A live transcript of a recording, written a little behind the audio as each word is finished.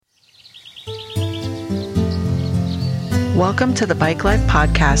Welcome to the Bike Life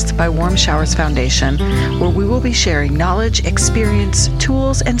Podcast by Warm Showers Foundation, where we will be sharing knowledge, experience,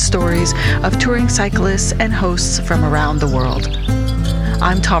 tools, and stories of touring cyclists and hosts from around the world.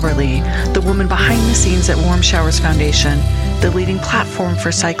 I'm Tavra Lee, the woman behind the scenes at Warm Showers Foundation, the leading platform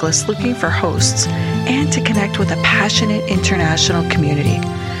for cyclists looking for hosts and to connect with a passionate international community.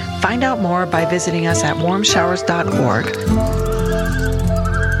 Find out more by visiting us at warmshowers.org.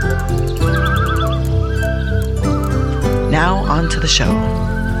 Now, on to the show.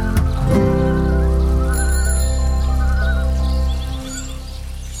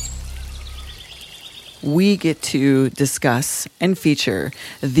 We get to discuss and feature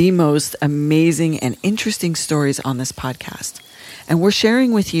the most amazing and interesting stories on this podcast. And we're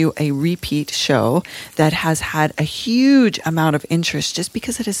sharing with you a repeat show that has had a huge amount of interest just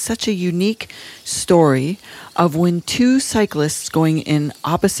because it is such a unique story of when two cyclists going in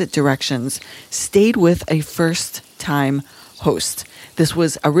opposite directions stayed with a first-time host. This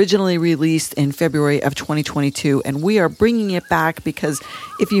was originally released in February of 2022, and we are bringing it back because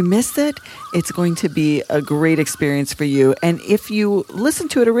if you missed it, it's going to be a great experience for you. And if you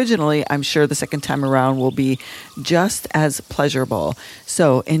listened to it originally, I'm sure the second time around will be just as pleasurable.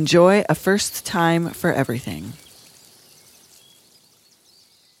 So enjoy a first time for everything.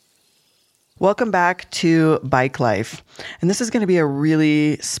 Welcome back to Bike Life. And this is going to be a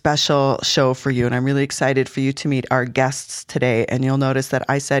really special show for you. And I'm really excited for you to meet our guests today. And you'll notice that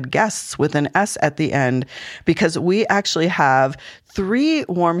I said guests with an S at the end because we actually have 3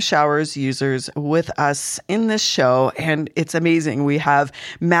 Warm Showers users with us in this show, and it's amazing. We have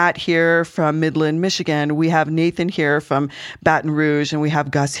Matt here from Midland, Michigan. We have Nathan here from Baton Rouge, and we have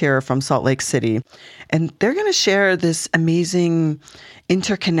Gus here from Salt Lake City. And they're going to share this amazing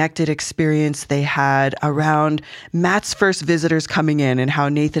interconnected experience they had around Matt's first visitors coming in and how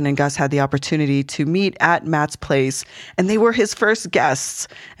Nathan and Gus had the opportunity to meet at Matt's place, and they were his first guests.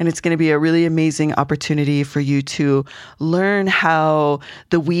 And it's going to be a really amazing opportunity for you to learn how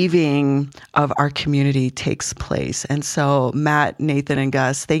the weaving of our community takes place. And so, Matt, Nathan, and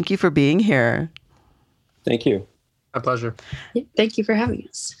Gus, thank you for being here. Thank you. My pleasure. Thank you for having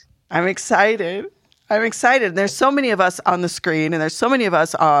us. I'm excited. There's so many of us on the screen, and there's so many of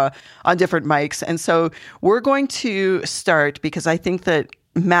us on different mics. And so we're going to start because I think that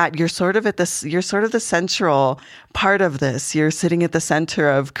Matt, you're sort of the central part of this. You're sitting at the center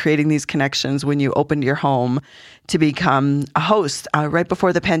of creating these connections when you opened your home to become a host right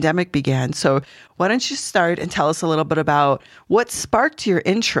before the pandemic began. So why don't you start and tell us a little bit about what sparked your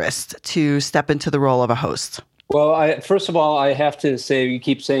interest to step into the role of a host? Well, first of all, I have to say, you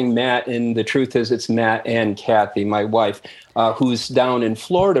keep saying Matt, and the truth is it's Matt and Kathy, my wife, who's down in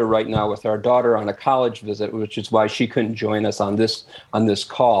Florida right now with our daughter on a college visit, which is why she couldn't join us on this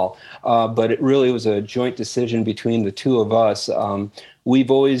call. But it really was a joint decision between the two of us.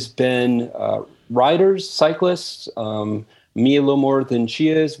 We've always been riders, cyclists, me a little more than she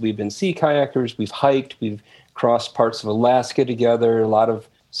is. We've been sea kayakers, we've hiked, we've crossed parts of Alaska together, a lot of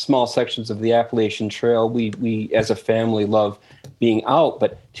small sections of the Appalachian Trail. We as a family love being out,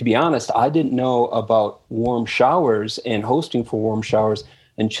 but to be honest, I didn't know about Warm Showers and hosting for Warm Showers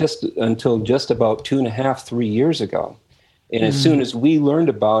until just about 2.5, 3 years ago. And as soon as we learned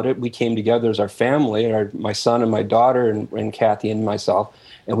about it, we came together as our family, my son and my daughter and Kathy and myself,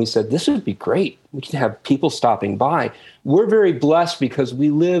 and we said, this would be great. We can have people stopping by. We're very blessed because we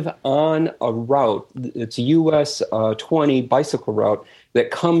live on a route. It's a US 20 bicycle route that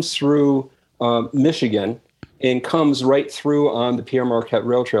comes through Michigan and comes right through on the Pierre Marquette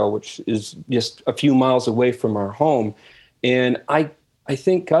Rail Trail, which is just a few miles away from our home. And I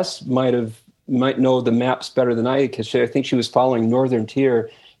think Gus might know the maps better than I, because I think she was following Northern Tier,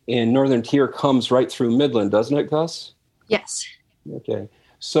 and Northern Tier comes right through Midland, doesn't it, Gus? Yes. Okay.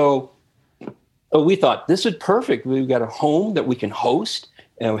 So we thought this is perfect. We've got a home that we can host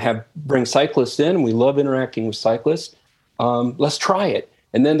and bring cyclists in. We love interacting with cyclists. Let's try it.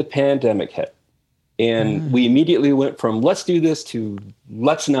 And then the pandemic hit. And we immediately went from let's do this to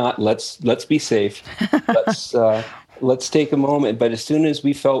let's not, let's be safe. Let's take a moment. But as soon as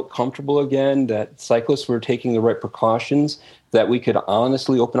we felt comfortable again, that cyclists were taking the right precautions, that we could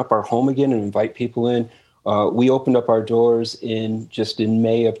honestly open up our home again and invite people in, we opened up our doors in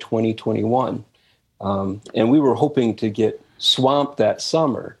May of 2021. And we were hoping to get swamped that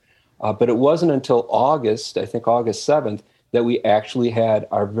summer. But it wasn't until August 7th, that we actually had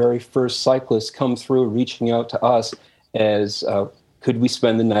our very first cyclist come through, reaching out to us as, could we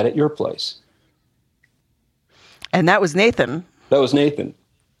spend the night at your place? And that was Nathan. That was Nathan.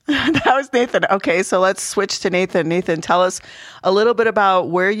 Okay, so let's switch to Nathan. Nathan, tell us a little bit about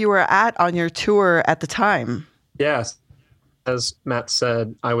where you were at on your tour at the time. Yes. as Matt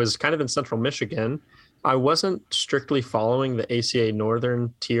said, I was kind of in central Michigan. I wasn't strictly following the ACA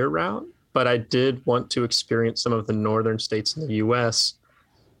Northern Tier route, but I did want to experience some of the northern states in the US,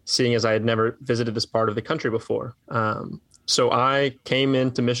 seeing as I had never visited this part of the country before. So I came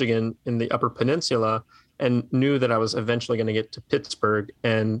into Michigan in the Upper Peninsula and knew that I was eventually going to get to Pittsburgh.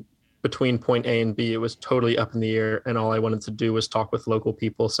 And between point A and B, it was totally up in the air. And all I wanted to do was talk with local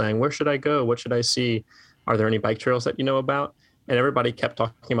people saying, where should I go? What should I see? Are there any bike trails that you know about? And everybody kept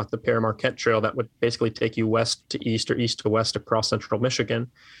talking about the Pere Marquette Trail that would basically take you west to east or east to west across central Michigan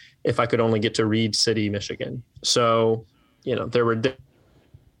if I could only get to Reed City, Michigan. So, there were days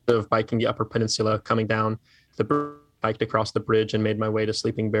of biking the Upper Peninsula, coming down the biked across the bridge and made my way to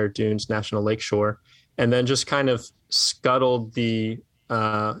Sleeping Bear Dunes National Lakeshore, and then just kind of scuttled the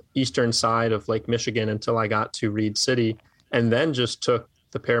eastern side of Lake Michigan until I got to Reed City, and then just took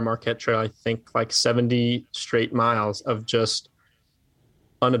the Pere Marquette Trail, I think like 70 straight miles of just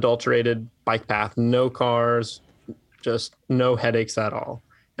unadulterated bike path, no cars, just no headaches at all.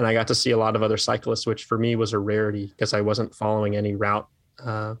 And I got to see a lot of other cyclists, which for me was a rarity because I wasn't following any route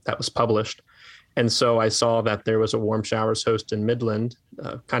that was published. And so I saw that there was a Warm Showers host in Midland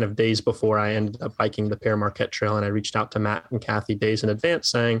kind of days before I ended up biking the Pere Marquette Trail. And I reached out to Matt and Kathy days in advance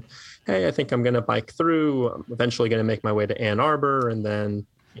saying, hey, I think I'm going to bike through. I'm eventually going to make my way to Ann Arbor and then,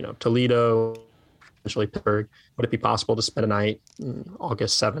 Toledo, eventually Pittsburgh. Would it be possible to spend a night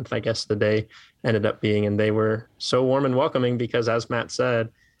August 7th, I guess the day ended up being? And they were so warm and welcoming because, as Matt said,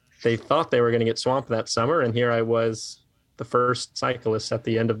 they thought they were going to get swamped that summer. And here I was, the first cyclist at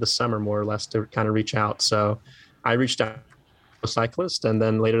the end of the summer, more or less, to kind of reach out. So I reached out to a cyclist, and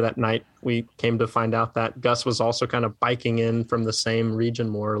then later that night we came to find out that Gus was also kind of biking in from the same region,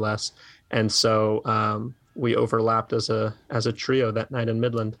 more or less. And so we overlapped as a trio that night in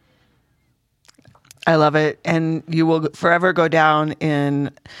Midland. I love it. And you will forever go down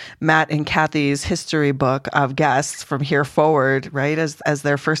in Matt and Kathy's history book of guests from here forward, right? As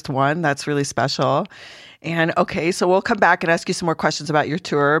their first one. That's really special. And okay, so we'll come back and ask you some more questions about your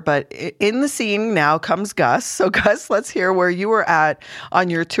tour, but in the scene now comes Gus. So Gus, let's hear where you were at on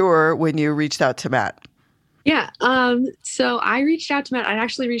your tour when you reached out to Matt. Yeah. So I reached out to Matt. I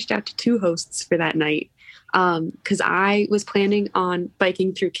actually reached out to two hosts for that night because I was planning on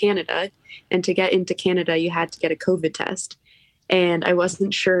biking through Canada, and to get into Canada, you had to get a COVID test. And I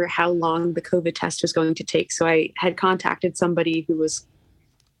wasn't sure how long the COVID test was going to take. So I had contacted somebody who was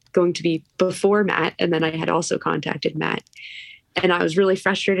going to be before Matt. And then I had also contacted Matt. And I was really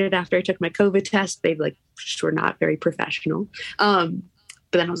frustrated after I took my COVID test. They just were not very professional. But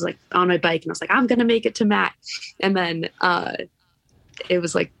then I was on my bike and I was I'm going to make it to Matt. And then it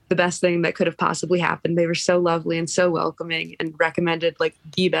was the best thing that could have possibly happened. They were so lovely and so welcoming and recommended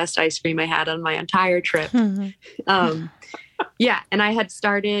the best ice cream I had on my entire trip. Yeah. And I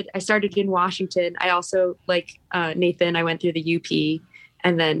started in Washington. I also, Nathan, I went through the UP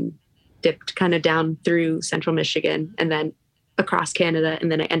and then dipped kind of down through central Michigan and then across Canada.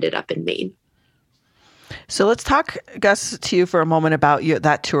 And then I ended up in Maine. So let's talk, Gus, to you for a moment about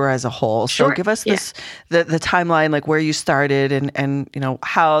that tour as a whole. So Sure. give us the timeline, where you started and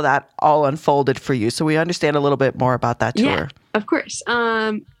how that all unfolded for you. So we understand a little bit more about that tour. Yeah, of course.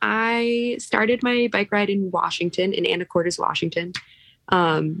 I started my bike ride in Washington, in Anacortes, Washington.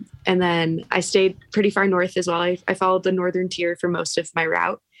 And then I stayed pretty far north as well. I followed the northern tier for most of my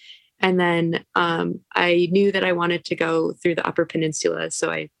route. And then I knew that I wanted to go through the Upper Peninsula.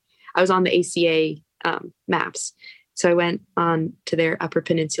 So I was on the ACA maps. So I went on to their Upper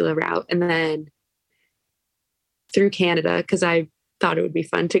Peninsula route and then through Canada because I thought it would be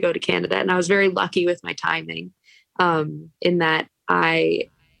fun to go to Canada. And I was very lucky with my timing in that I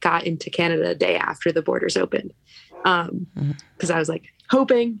got into Canada a day after the borders opened. Because I was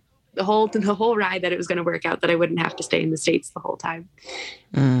hoping the whole ride that it was going to work out, that I wouldn't have to stay in the States the whole time.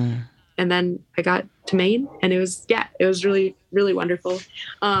 And then I got to Maine and it was really, really wonderful.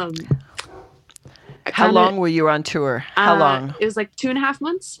 How long were you on tour? How long? It was 2.5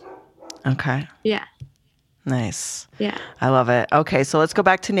 months. Okay. Yeah. Nice. Yeah. I love it. Okay, so let's go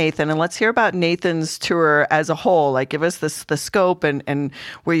back to Nathan and let's hear about Nathan's tour as a whole. Give us the scope and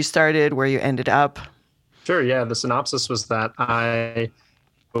where you started, where you ended up. Sure. Yeah. The synopsis was that I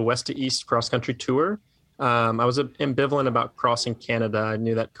a west to east cross country tour. I was ambivalent about crossing Canada. I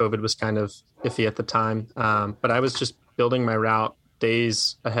knew that COVID was kind of iffy at the time, but I was just building my route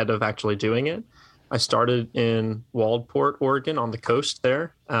days ahead of actually doing it. I started in Waldport, Oregon, on the coast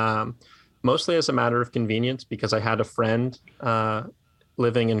there, mostly as a matter of convenience because I had a friend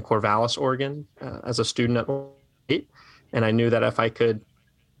living in Corvallis, Oregon, as a student at 8, and I knew that if I could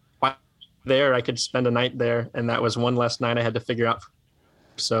there, I could spend a night there. And that was one less night I had to figure out.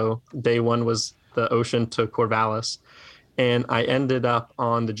 So day one was the ocean to Corvallis. And I ended up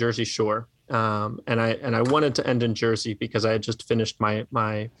on the Jersey Shore. And I wanted to end in Jersey because I had just finished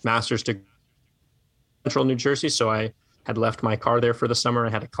my master's degree in Central New Jersey. So I had left my car there for the summer. I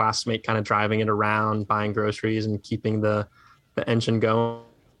had a classmate kind of driving it around, buying groceries and keeping the engine going.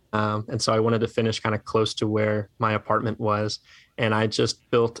 And so I wanted to finish kind of close to where my apartment was. And I just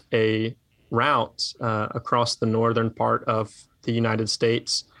built a route across the northern part of the United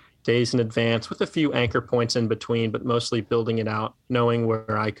States days in advance with a few anchor points in between, but mostly building it out, knowing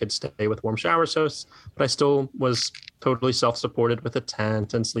where I could stay with Warm Showers hosts. But I still was totally self-supported with a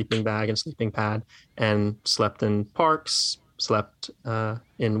tent and sleeping bag and sleeping pad, and slept in parks, slept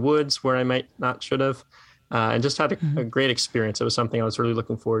in woods where I might not should have, and just had a great experience. It was something I was really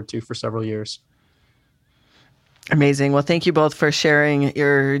looking forward to for several years. Amazing. Well, thank you both for sharing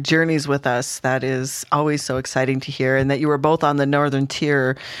your journeys with us. That is always so exciting to hear. And that you were both on the Northern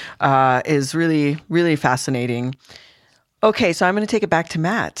Tier is really, really fascinating. Okay, so I'm going to take it back to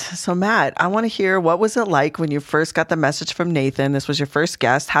Matt. So Matt, I want to hear, what was it like when you first got the message from Nathan? This was your first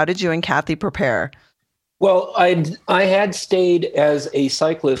guest. How did you and Kathy prepare? Well, I had stayed as a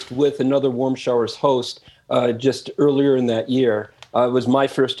cyclist with another Warm Showers host just earlier in that year. It was my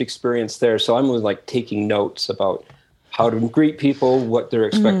first experience there. So I'm like taking notes about how to greet people, what their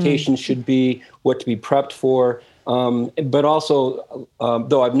expectations should be, what to be prepped for. But also,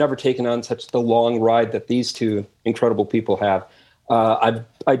 though I've never taken on such the long ride that these two incredible people have,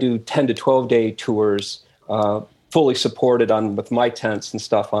 I do 10 to 12 day tours, fully supported with my tents and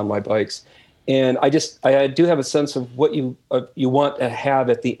stuff on my bikes. And I do have a sense of what you want to have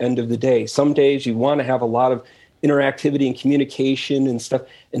at the end of the day. Some days you want to have a lot of interactivity and communication and stuff.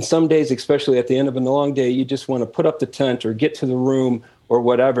 And some days, especially at the end of a long day, you just want to put up the tent or get to the room or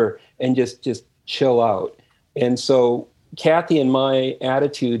whatever and just chill out. And so Kathy and my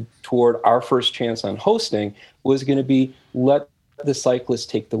attitude toward our first chance on hosting was going to be, let the cyclists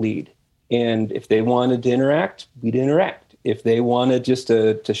take the lead. And if they wanted to interact, we'd interact. If they wanted just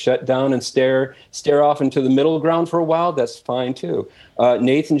to shut down and stare off into the middle ground for a while, that's fine too.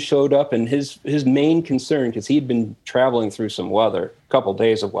 Nathan showed up, and his main concern, because he'd been traveling through some weather, a couple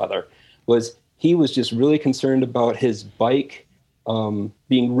days of weather, was he was just really concerned about his bike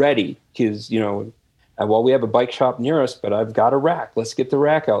being ready. Because, well, we have a bike shop near us, but I've got a rack. Let's get the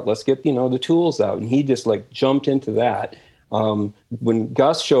rack out. Let's get, the tools out. And he just jumped into that. When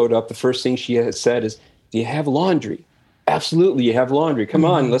Gus showed up, the first thing she had said is, "Do you have laundry?" "Absolutely, you have laundry. Come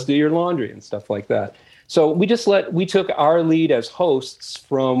on, let's do your laundry," and stuff like that. So we took our lead as hosts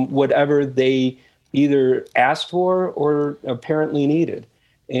from whatever they either asked for or apparently needed.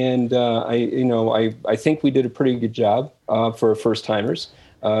 And I think we did a pretty good job for first timers.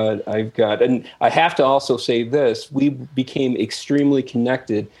 And I have to also say this: we became extremely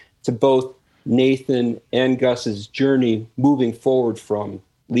connected to both Nathan and Gus's journey moving forward from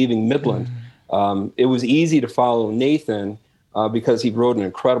leaving Midland. It was easy to follow Nathan because he wrote an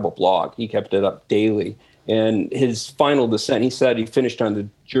incredible blog. He kept it up daily. And his final descent, he said he finished on the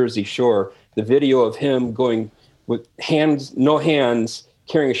Jersey Shore. The video of him going with no hands,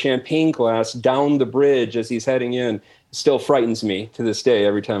 carrying a champagne glass down the bridge as he's heading in still frightens me to this day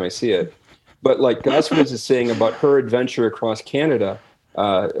every time I see it. But like Gus was just saying about her adventure across Canada,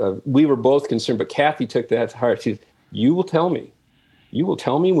 we were both concerned, but Kathy took that to heart. She said, "You will tell me. You will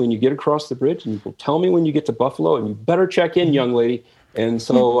tell me when you get across the bridge, and you will tell me when you get to Buffalo, and you better check in, young lady." And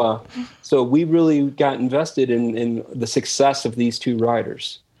so we really got invested in the success of these two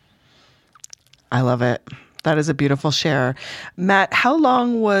riders. I love it. That is a beautiful share. Matt, how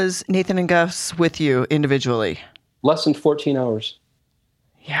long was Nathan and Gus with you individually? Less than 14 hours.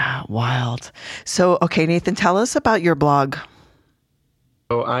 Yeah, wild. So, okay, Nathan, tell us about your blog.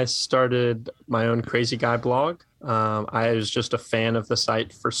 So I started my own Crazy Guy blog. I was just a fan of the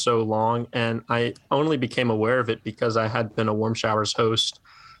site for so long, and I only became aware of it because I had been a Warm Showers host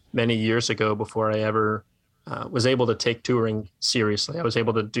many years ago before I ever was able to take touring seriously. I was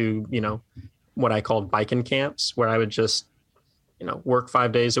able to do, what I called biking camps, where I would just, work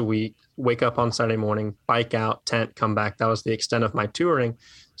 5 days a week, wake up on Saturday morning, bike out, tent, come back. That was the extent of my touring.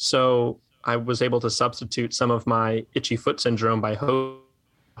 So I was able to substitute some of my itchy foot syndrome by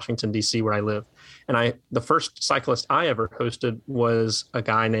Washington, D.C., where I live. And the first cyclist I ever hosted was a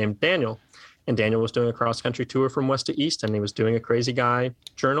guy named Daniel. And Daniel was doing a cross-country tour from west to east, and he was doing a Crazy Guy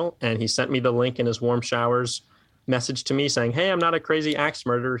journal. And he sent me the link in his Warm Showers message to me saying, "Hey, I'm not a crazy axe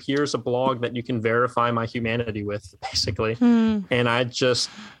murderer. Here's a blog that you can verify my humanity with," basically. And I just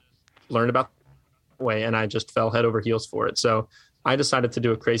learned about the way, and I just fell head over heels for it. So I decided to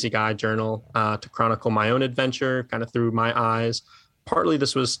do a crazy guy journal to chronicle my own adventure, kind of through my eyes. Partly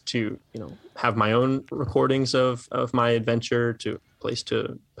this was to, have my own recordings of my adventure, to a place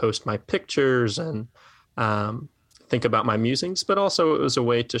to post my pictures and think about my musings, but also it was a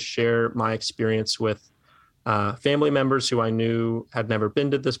way to share my experience with family members who I knew had never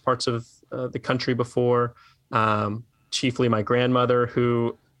been to this parts of the country before. Chiefly my grandmother,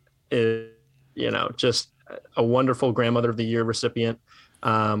 who is, just a wonderful Grandmother of the Year recipient,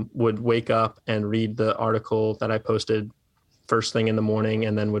 would wake up and read the article that I posted first thing in the morning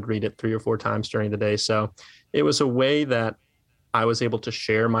and then would read it 3 or 4 times during the day. So it was a way that I was able to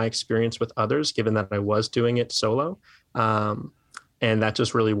share my experience with others, given that I was doing it solo. And that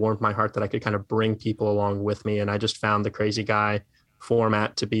just really warmed my heart that I could kind of bring people along with me. And I just found the Crazy Guy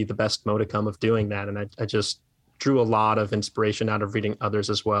format to be the best modicum of doing that. And I just drew a lot of inspiration out of reading others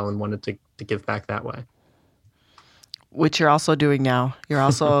as well and wanted to give back that way. Which you're also doing now. You're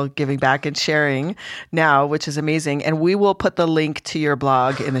also giving back and sharing now, which is amazing. And we will put the link to your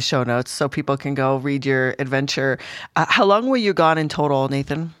blog in the show notes so people can go read your adventure. How long were you gone in total,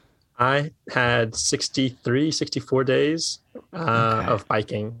 Nathan? I had 64 days of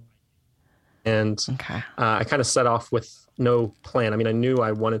biking. And I kind of set off with no plan. I mean, I knew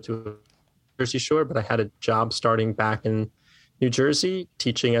I wanted to Jersey Shore, but I had a job starting back in New Jersey,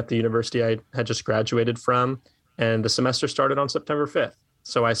 teaching at the university I had just graduated from. And the semester started on September 5th.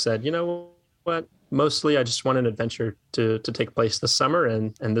 So I said, you know what? Mostly I just want an adventure to take place this summer.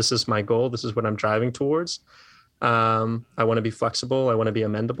 And this is my goal. This is what I'm driving towards. I want to be flexible. I want to be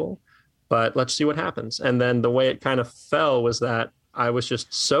amendable. But let's see what happens. And then the way it kind of fell was that I was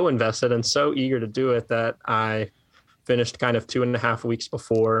just so invested and so eager to do it that I finished kind of 2.5 weeks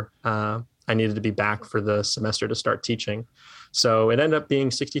before I needed to be back for the semester to start teaching. So it ended up being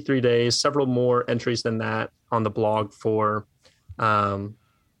 63 days, several more entries than that on the blog for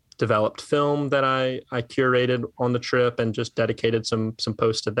developed film that I curated on the trip and just dedicated some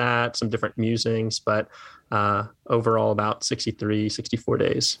posts to that, some different musings, but overall about 64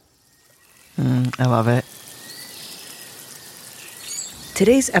 days. I love it.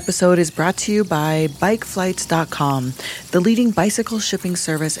 Today's episode is brought to you by BikeFlights.com, the leading bicycle shipping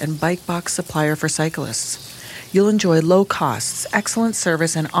service and bike box supplier for cyclists. You'll enjoy low costs, excellent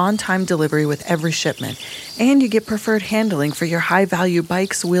service, and on-time delivery with every shipment. And you get preferred handling for your high-value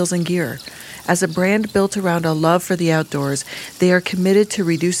bikes, wheels, and gear. As a brand built around a love for the outdoors, they are committed to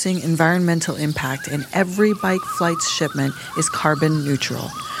reducing environmental impact, and every Bike Flights shipment is carbon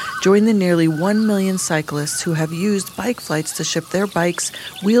neutral. Join the nearly 1 million cyclists who have used Bike Flights to ship their bikes,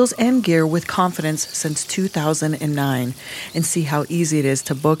 wheels, and gear with confidence since 2009, and see how easy it is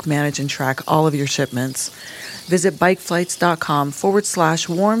to book, manage, and track all of your shipments. Visit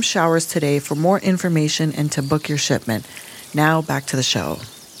bikeflights.com/warm showers today for more information and to book your shipment. Now back to the show.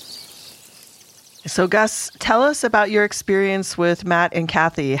 So Gus, tell us about your experience with Matt and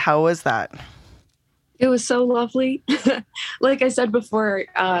Kathy. How was that? It was so lovely. Like I said before,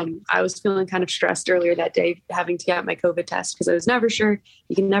 I was feeling kind of stressed earlier that day, having to get my COVID test because I was never sure.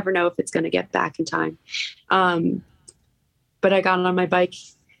 You can never know if it's going to get back in time. But I got on my bike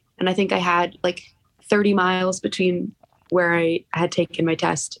and I think I had like 30 miles between where I had taken my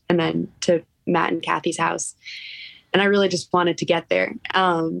test and then to Matt and Kathy's house. And I really just wanted to get there.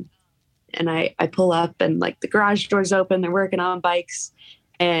 And I pull up and like the garage door's open, they're working on bikes.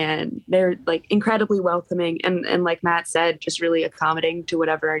 And they're like incredibly welcoming and like Matt said, just really accommodating to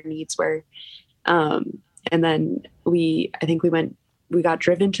whatever our needs were. And then we got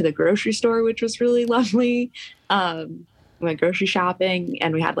driven to the grocery store, which was really lovely. We went grocery shopping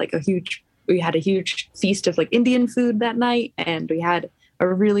and we had a huge feast of like Indian food that night. And we had a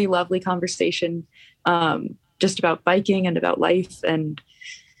really lovely conversation just about biking and about life. And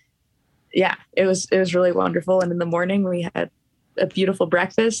yeah, it was really wonderful. And in the morning we had a beautiful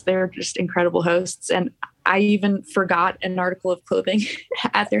breakfast. They're just incredible hosts. And I even forgot an article of clothing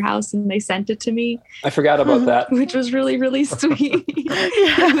at their house and they sent it to me. I forgot about that. Which was really, really sweet.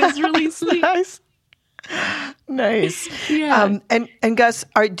 It was really sweet. Nice. Yeah. And Gus,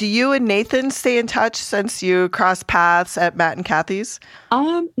 do you and Nathan stay in touch since you crossed paths at Matt and Kathy's?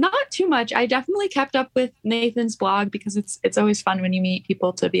 Not too much. I definitely kept up with Nathan's blog because it's always fun when you meet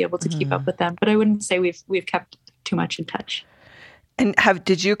people to be able to keep up with them. But I wouldn't say we've kept too much in touch. And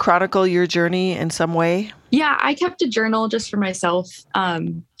did you chronicle your journey in some way? Yeah, I kept a journal just for myself.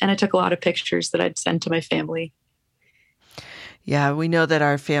 And I took a lot of pictures that I'd send to my family. Yeah, we know that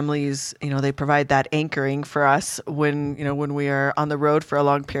our families, they provide that anchoring for us when we are on the road for a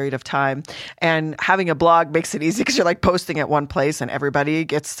long period of time. And having a blog makes it easy because you're like posting at one place and everybody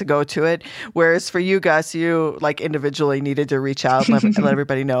gets to go to it. Whereas for you, Gus, you like individually needed to reach out and let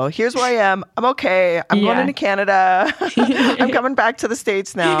everybody know, here's where I am. I'm okay. I'm going into Canada. I'm coming back to the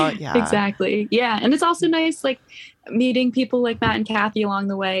States now. Yeah, exactly. Yeah. And it's also nice, like meeting people like Matt and Kathy along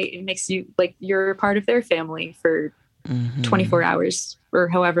the way. It makes you like you're a part of their family for 24 hours or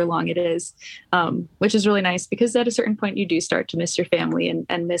however long it is, which is really nice because at a certain point you do start to miss your family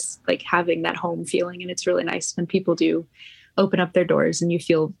and miss like having that home feeling. And it's really nice when people do open up their doors and you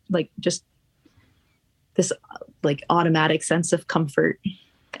feel like just this like automatic sense of comfort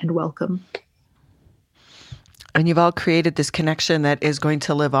and welcome. And you've all created this connection that is going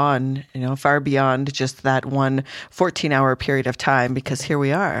to live on, far beyond just that one 14-hour period of time, because here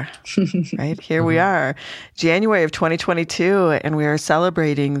we are, right? Here we are, January of 2022, and we are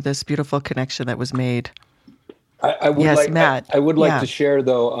celebrating this beautiful connection that was made. I would like to share,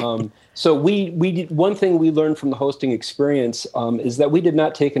 though. So we did, one thing we learned from the hosting experience is that we did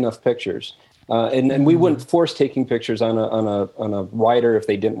not take enough pictures. And we wouldn't force taking pictures on a writer if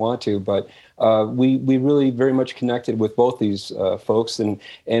they didn't want to, but we really very much connected with both these folks, and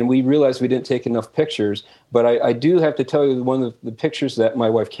we realized we didn't take enough pictures. But I do have to tell you, one of the pictures that my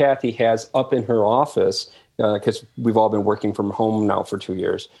wife Kathy has up in her office, because we've all been working from home now for 2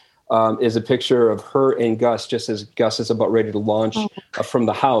 years, is a picture of her and Gus just as Gus is about ready to launch from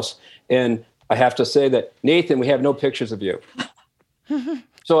the house. And I have to say that, Nathan, we have no pictures of you.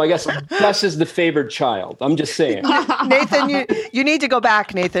 So I guess Gus is the favored child. I'm just saying. Nathan, you need to go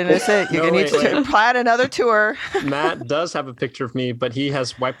back, Nathan. That's it. You need to plan another tour. Matt does have a picture of me, but he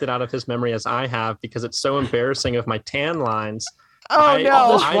has wiped it out of his memory as I have because it's so embarrassing of my tan lines. Oh,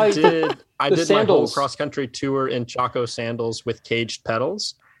 no. I did my whole cross-country tour in Chaco sandals with caged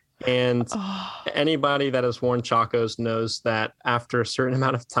pedals. And anybody that has worn Chacos knows that after a certain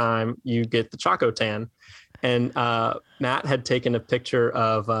amount of time, you get the Chaco tan. And Matt had taken a picture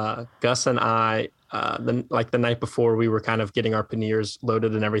of Gus and I the night before we were kind of getting our panniers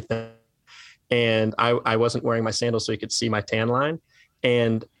loaded and everything. And I wasn't wearing my sandals so he could see my tan line.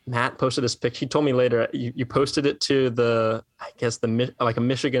 And Matt posted this picture. He told me later, you posted it to a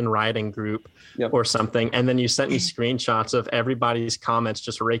Michigan riding group or something. And then you sent me screenshots of everybody's comments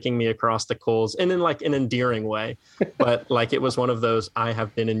just raking me across the coals and in like an endearing way. But like, it was one of those, I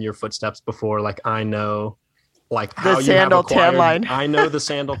have been in your footsteps before. Like, I know like how the sandal tan line. I know the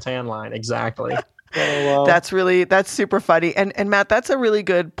sandal tan line. Exactly. Oh, wow. That's super funny. And Matt, that's a really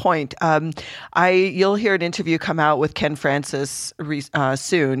good point. You'll hear an interview come out with Ken Francis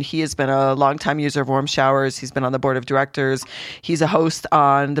soon. He has been a longtime user of Warm Showers. He's been on the board of directors. He's a host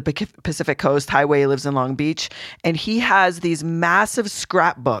on the Pacific Coast Highway, lives in Long Beach. And he has these massive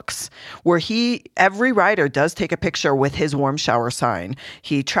scrapbooks where every rider does take a picture with his Warm Shower sign.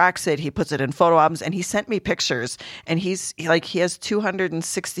 He tracks it, he puts it in photo albums, and he sent me pictures. And he has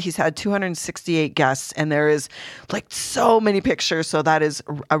 260, he's had 268 guests, and there is like so many pictures. So that is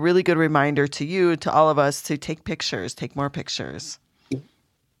a really good reminder to you, to all of us, to take more pictures.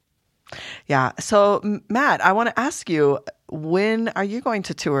 Yeah. So Matt, I want to ask you, when are you going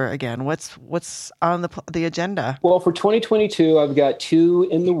to tour again? What's on the agenda? Well, for 2022, I've got 2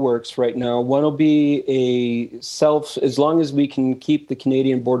 in the works right now. One will be as long as we can keep the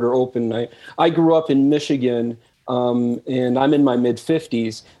Canadian border open. I grew up in Michigan, and I'm in my mid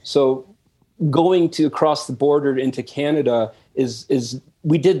 50s. So going to across the border into Canada is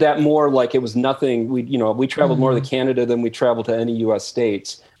we did that more like it was nothing. We traveled more to Canada than we traveled to any U.S.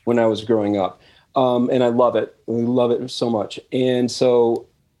 states when I was growing up. And I love it. We love it so much. And so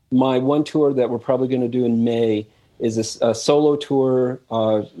my one tour that we're probably going to do in May is a solo tour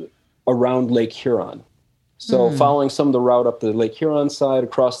around Lake Huron. So following some of the route up the Lake Huron side,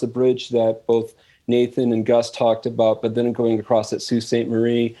 across the bridge that both Nathan and Gus talked about, but then going across at Sault Ste.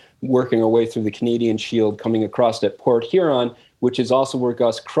 Marie, working our way through the Canadian Shield, coming across at Port Huron, which is also where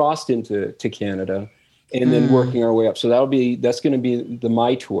Gus crossed into Canada, and then working our way up. So that's going to be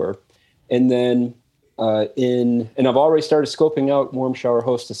my tour. And then and I've already started scoping out Warm Shower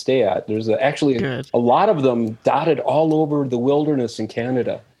hosts to stay at. There's actually a lot of them dotted all over the wilderness in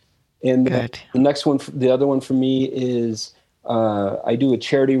Canada. And the other one for me is I do a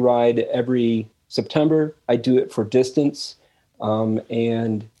charity ride every September. I do it for distance,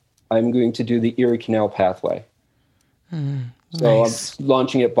 and I'm going to do the Erie Canal Pathway. So nice. I'm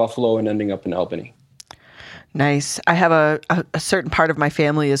launching at Buffalo and ending up in Albany. Nice. I have a certain part of my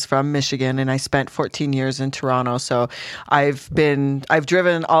family is from Michigan, and I spent 14 years in Toronto. So I've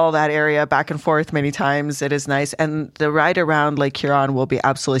driven all that area back and forth many times. It is nice. And the ride around Lake Huron will be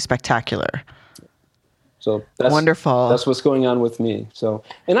absolutely spectacular. So that's wonderful. That's what's going on with me. So,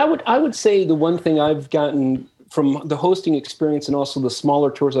 and I would say the one thing I've gotten from the hosting experience and also the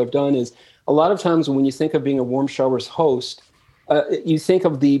smaller tours I've done is a lot of times when you think of being a Warm Showers host, you think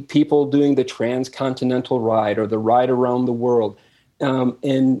of the people doing the transcontinental ride or the ride around the world.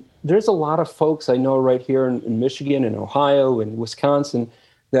 And there's a lot of folks I know right here in Michigan and Ohio and Wisconsin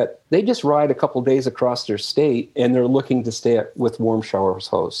that they just ride a couple days across their state and they're looking to stay with Warm Showers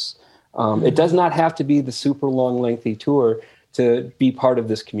hosts. It does not have to be the super long, lengthy tour to be part of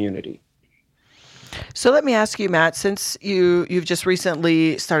this community. So let me ask you, Matt, since you've just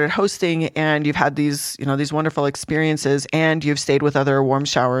recently started hosting and you've had these wonderful experiences and you've stayed with other Warm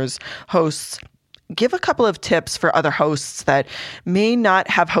Showers hosts, give a couple of tips for other hosts that may not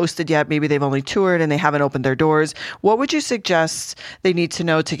have hosted yet. Maybe they've only toured and they haven't opened their doors. What would you suggest they need to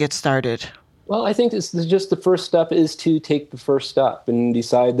know to get started? Well, I think this is just the first step is to take the first step and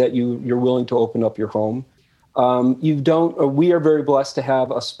decide that you're willing to open up your home. We are very blessed to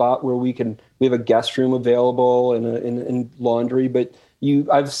have a spot where we have a guest room available and laundry, but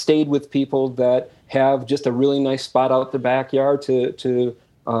I've stayed with people that have just a really nice spot out the backyard to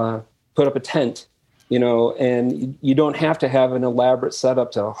put up a tent, and you don't have to have an elaborate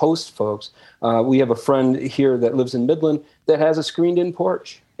setup to host folks. We have a friend here that lives in Midland that has a screened-in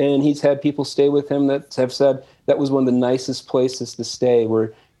porch, and he's had people stay with him that have said that was one of the nicest places to stay,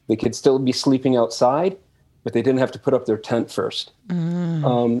 where they could still be sleeping outside, but they didn't have to put up their tent first.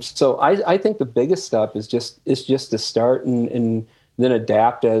 So I think the biggest step is just to start and then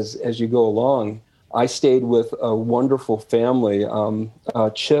adapt as you go along. I stayed with a wonderful family,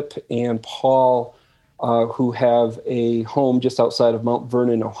 Chip and Paul, who have a home just outside of Mount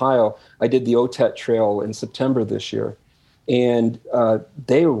Vernon, Ohio. I did the OTET Trail in September this year. And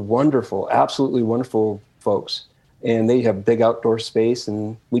they are wonderful, absolutely wonderful folks. And they have big outdoor space.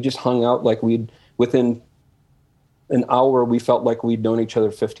 And we just hung out like within an hour, we felt like we'd known each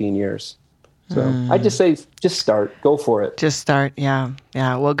other 15 years. So I just say, just start, go for it. Just start. Yeah.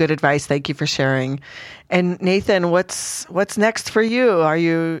 Yeah. Well, good advice. Thank you for sharing. And Nathan, what's next for you? Are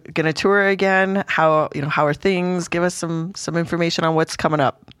you going to tour again? How are things? Give us some information on what's coming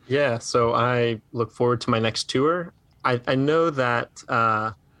up. Yeah. So I look forward to my next tour. I know that,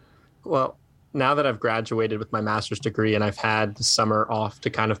 now that I've graduated with my master's degree and I've had the summer off to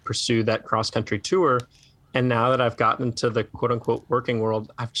kind of pursue that cross-country tour, and now that I've gotten into the quote-unquote working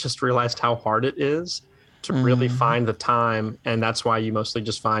world, I've just realized how hard it is to really find the time. And that's why you mostly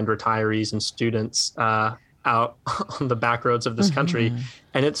just find retirees and students out on the back roads of this country.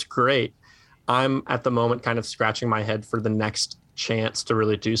 And it's great. I'm at the moment kind of scratching my head for the next chance to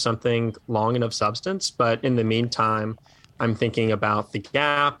really do something long and of substance. But in the meantime, I'm thinking about the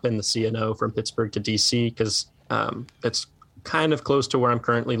Gap and the C&O from Pittsburgh to DC, because it's kind of close to where I'm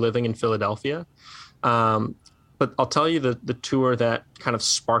currently living in Philadelphia. But I'll tell you the tour that kind of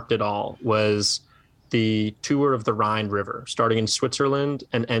sparked it all was the tour of the Rhine River, starting in Switzerland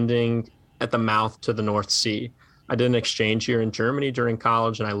and ending at the mouth to the North Sea. I did an exchange here in Germany during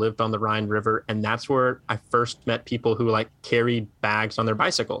college, and I lived on the Rhine River. And that's where I first met people who carried bags on their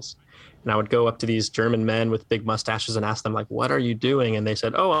bicycles. And I would go up to these German men with big mustaches and ask them, what are you doing? And they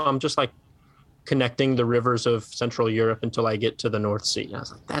said, oh, I'm just connecting the rivers of Central Europe until I get to the North Sea. And I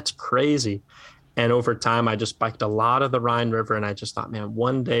was like, that's crazy. And over time, I just biked a lot of the Rhine River. And I just thought, man,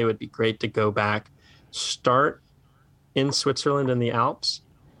 one day would be great to go back, start in Switzerland in the Alps,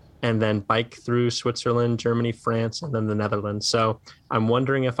 and then bike through Switzerland, Germany, France, and then the Netherlands. So I'm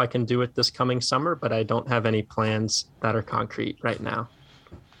wondering if I can do it this coming summer, but I don't have any plans that are concrete right now.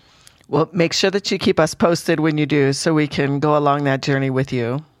 Well, make sure that you keep us posted when you do so we can go along that journey with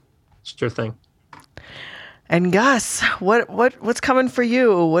you. Sure thing. And Gus, what's coming for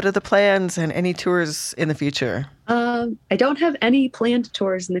you? What are the plans and any tours in the future? I don't have any planned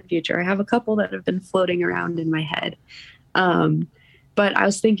tours in the future. I have a couple that have been floating around in my head. But I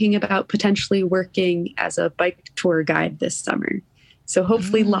was thinking about potentially working as a bike tour guide this summer. So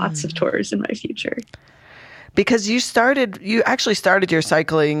hopefully lots of tours in my future. Because you actually started your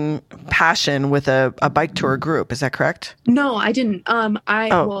cycling passion with a bike tour group. Is that correct? No, I didn't.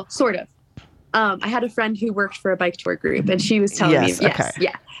 Well, sort of. I had a friend who worked for a bike tour group, and she was telling me,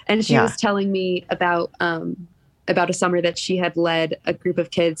 and she was telling me about a summer that she had led a group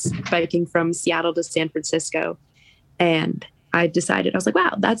of kids biking from Seattle to San Francisco. And I decided, I was like,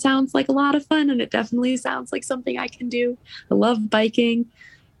 wow, that sounds like a lot of fun. And it definitely sounds like something I can do. I love biking.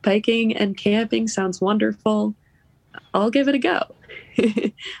 biking and camping sounds wonderful. I'll give it a go.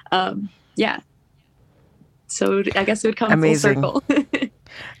 Yeah. So I guess it would come Amazing. full circle.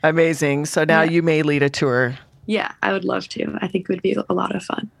 Amazing. So now you may lead a tour. Yeah, I would love to. I think it would be a lot of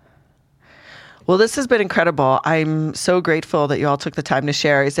fun. Well, this has been incredible. I'm so grateful that you all took the time to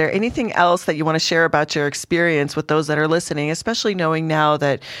share. Is there anything else that you want to share about your experience with those that are listening, especially knowing now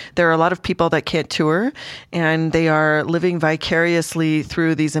that there are a lot of people that can't tour and they are living vicariously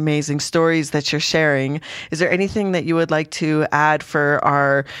through these amazing stories that you're sharing? Is there anything that you would like to add for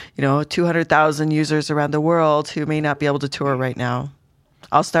our, 200,000 users around the world who may not be able to tour right now?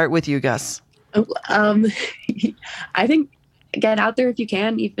 I'll start with you, Gus. I think get out there if you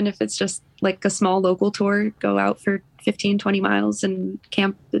can, even if it's just like a small local tour. Go out for 15, 20 miles and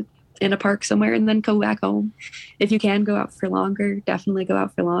camp in a park somewhere and then go back home. If you can go out for longer, definitely go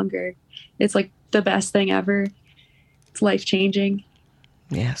out for longer. It's like the best thing ever. It's life-changing.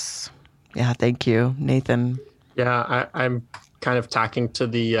 Yes. Yeah, thank you, Nathan. Yeah, I'm kind of tacking to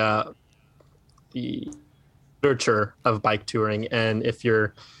the literature of bike touring. And if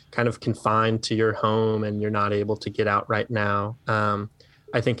you're kind of confined to your home and you're not able to get out right now,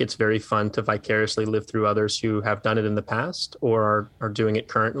 I think it's very fun to vicariously live through others who have done it in the past or are doing it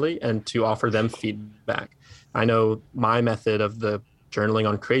currently, and to offer them feedback. I know my method of the journaling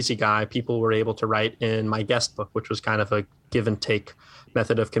on Crazy Guy, people were able to write in my guest book, which was kind of a give and take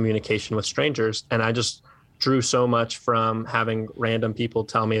method of communication with strangers. And I just drew so much from having random people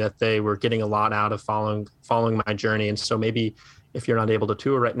tell me that they were getting a lot out of following my journey. And so maybe if you're not able to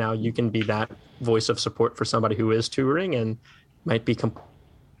tour right now, you can be that voice of support for somebody who is touring and might be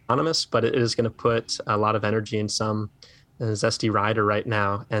anonymous, but it is going to put a lot of energy in some zesty rider right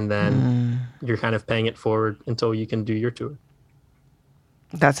now. And then you're kind of paying it forward until you can do your tour.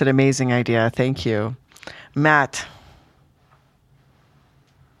 That's an amazing idea. Thank you. Matt.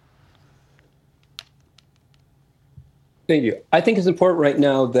 Thank you. I think it's important right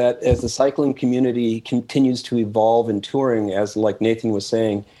now that as the cycling community continues to evolve in touring, as like Nathan was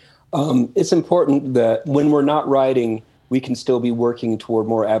saying, it's important that when we're not riding, we can still be working toward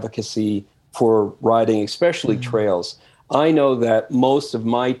more advocacy for riding, especially trails. I know that most of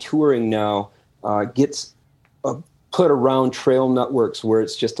my touring now gets put around trail networks where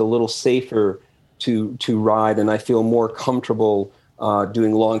it's just a little safer to ride, and I feel more comfortable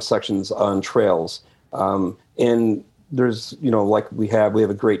doing long sections on trails. And there's, like we have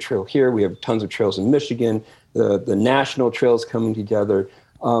a great trail here. We have tons of trails in Michigan. The national trails coming together.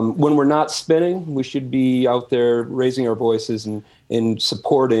 When we're not spinning, we should be out there raising our voices and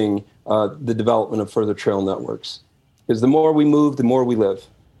supporting the development of further trail networks. Because the more we move, the more we live.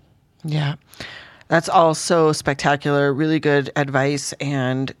 Yeah, that's all so spectacular. Really good advice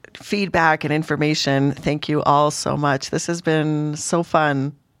and feedback and information. Thank you all so much. This has been so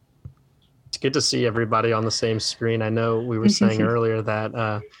fun. It's good to see everybody on the same screen. I know we were saying earlier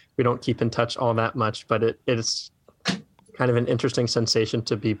that we don't keep in touch all that much, but it is kind of an interesting sensation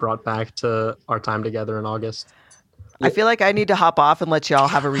to be brought back to our time together in August. I feel like I need to hop off and let y'all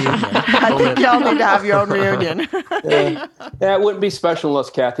have a reunion. I think y'all need to have your own reunion. Yeah, it wouldn't be special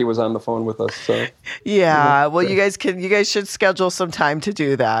unless Kathy was on the phone with us. So yeah, well, you guys should schedule some time to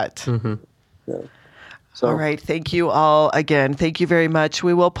do that. Mm-hmm. Yeah. So. All right. Thank you all again. Thank you very much.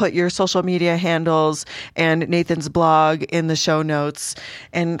 We will put your social media handles and Nathan's blog in the show notes.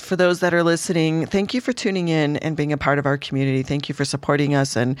 And for those that are listening, thank you for tuning in and being a part of our community. Thank you for supporting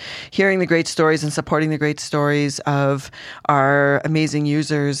us and hearing the great stories and supporting the great stories of our amazing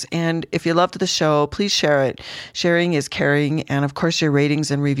users. And if you loved the show, please share it. Sharing is caring. And of course, your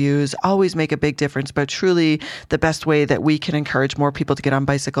ratings and reviews always make a big difference. But truly, the best way that we can encourage more people to get on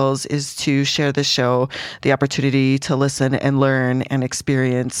bicycles is to share the show, the opportunity to listen and learn and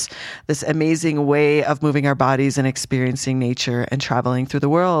experience this amazing way of moving our bodies and experiencing nature and traveling through the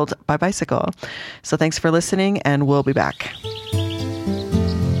world by bicycle. So thanks for listening, and we'll be back.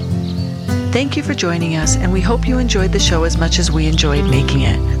 Thank you for joining us, and we hope you enjoyed the show as much as we enjoyed making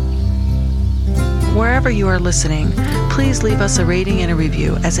it. Wherever you are listening, please leave us a rating and a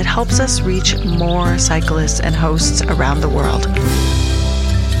review, as it helps us reach more cyclists and hosts around the world.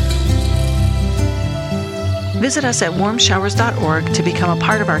 Visit us at warmshowers.org to become a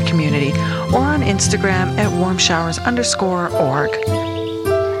part of our community, or on Instagram at warmshowers_org.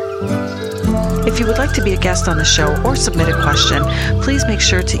 If you would like to be a guest on the show or submit a question, please make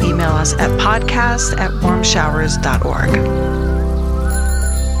sure to email us at podcast@warmshowers.org.